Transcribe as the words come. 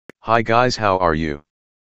Hi guys, how are you?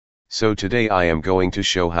 So today I am going to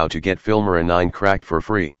show how to get Filmora 9 cracked for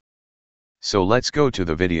free. So let's go to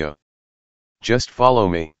the video. Just follow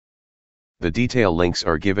me. The detail links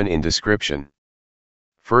are given in description.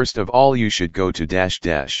 First of all, you should go to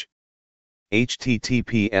https://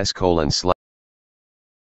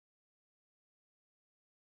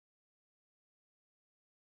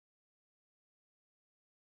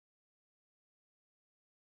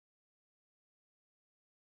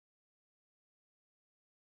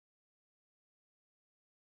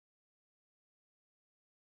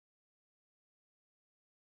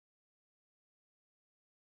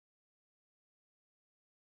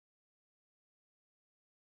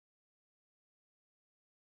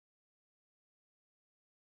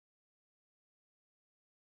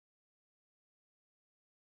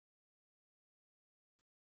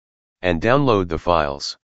 and download the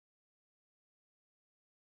files.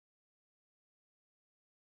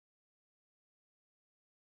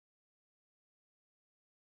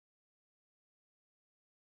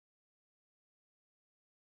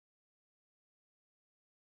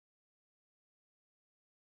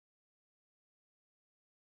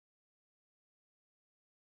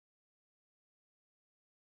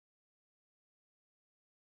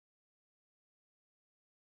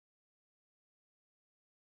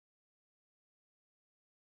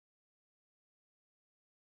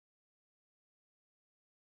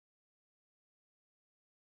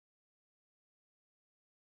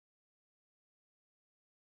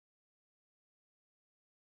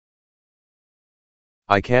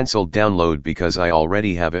 I cancelled download because I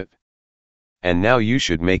already have it. And now you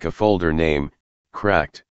should make a folder name,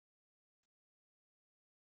 cracked.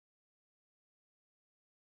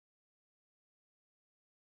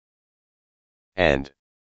 And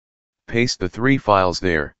paste the 3 files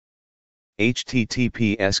there.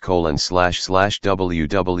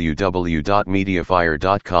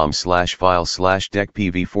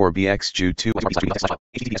 https://www.mediafire.com/file/deckpv4bxju2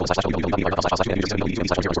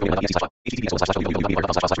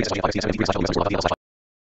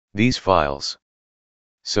 these files.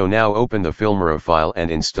 So now open the Filmora file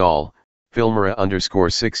and install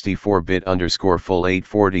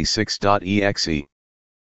Filmora_64bit_full846.exe.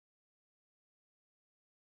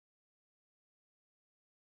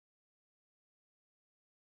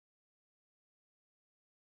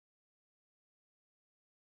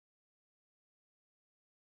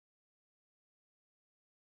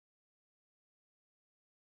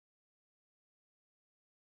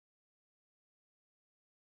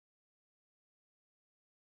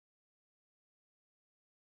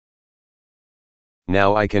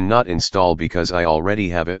 Now I cannot install because I already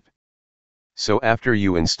have it. So after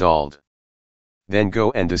you installed, then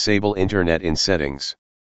go and disable internet in settings.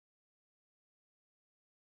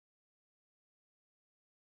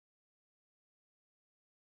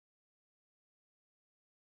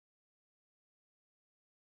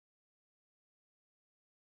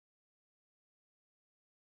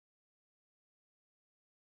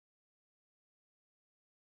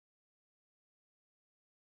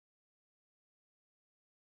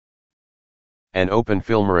 And open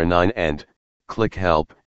Filmora 9 and click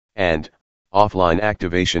Help and Offline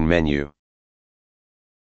Activation menu.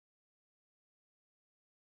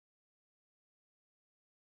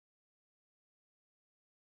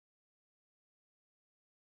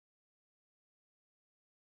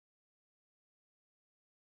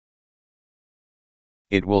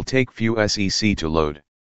 It will take few SEC to load.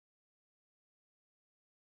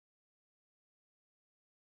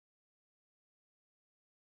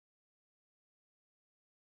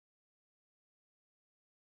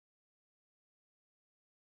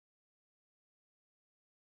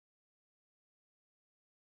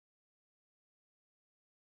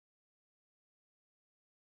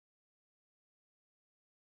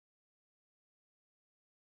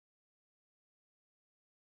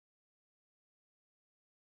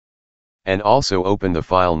 And also open the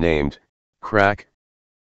file named crack.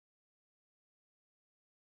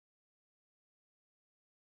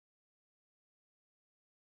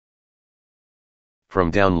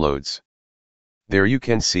 From downloads. There you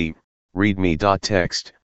can see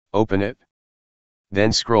readme.txt, open it.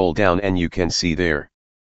 Then scroll down and you can see there.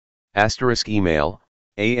 *email,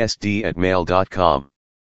 asd@mail.com.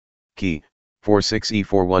 Key,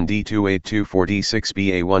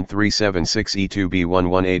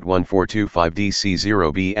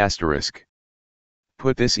 46E41D28246B1376E2B11814225DC0B*.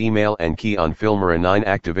 Put this email and key on Filmora 9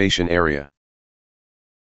 activation area.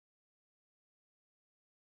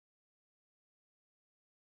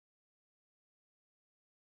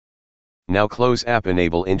 Now close app,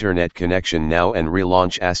 enable internet connection now and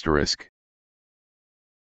relaunch *.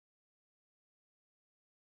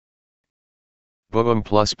 Boom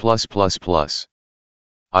plus plus plus plus.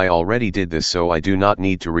 I already did this, so I do not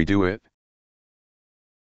need to redo it.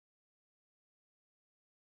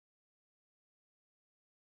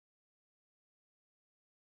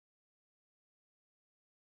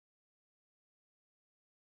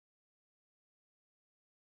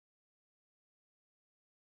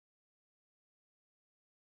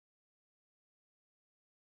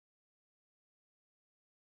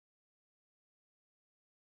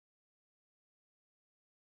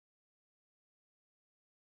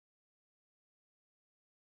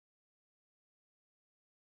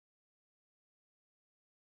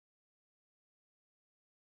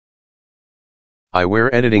 I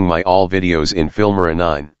were editing my all videos in Filmora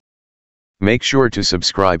 9. Make sure to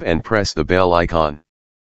subscribe and press the bell icon.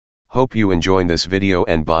 Hope you enjoy this video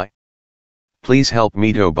and buy. Please help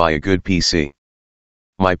me to buy a good PC.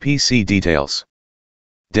 My PC details.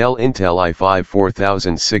 Dell Intel i5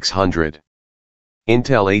 4600.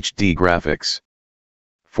 Intel HD graphics.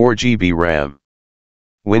 4 GB RAM.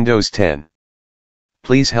 Windows 10.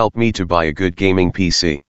 Please help me to buy a good gaming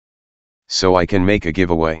PC, so I can make a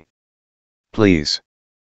giveaway. Please.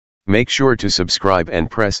 Make sure to subscribe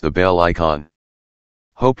and press the bell icon.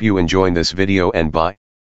 Hope you enjoy this video and bye.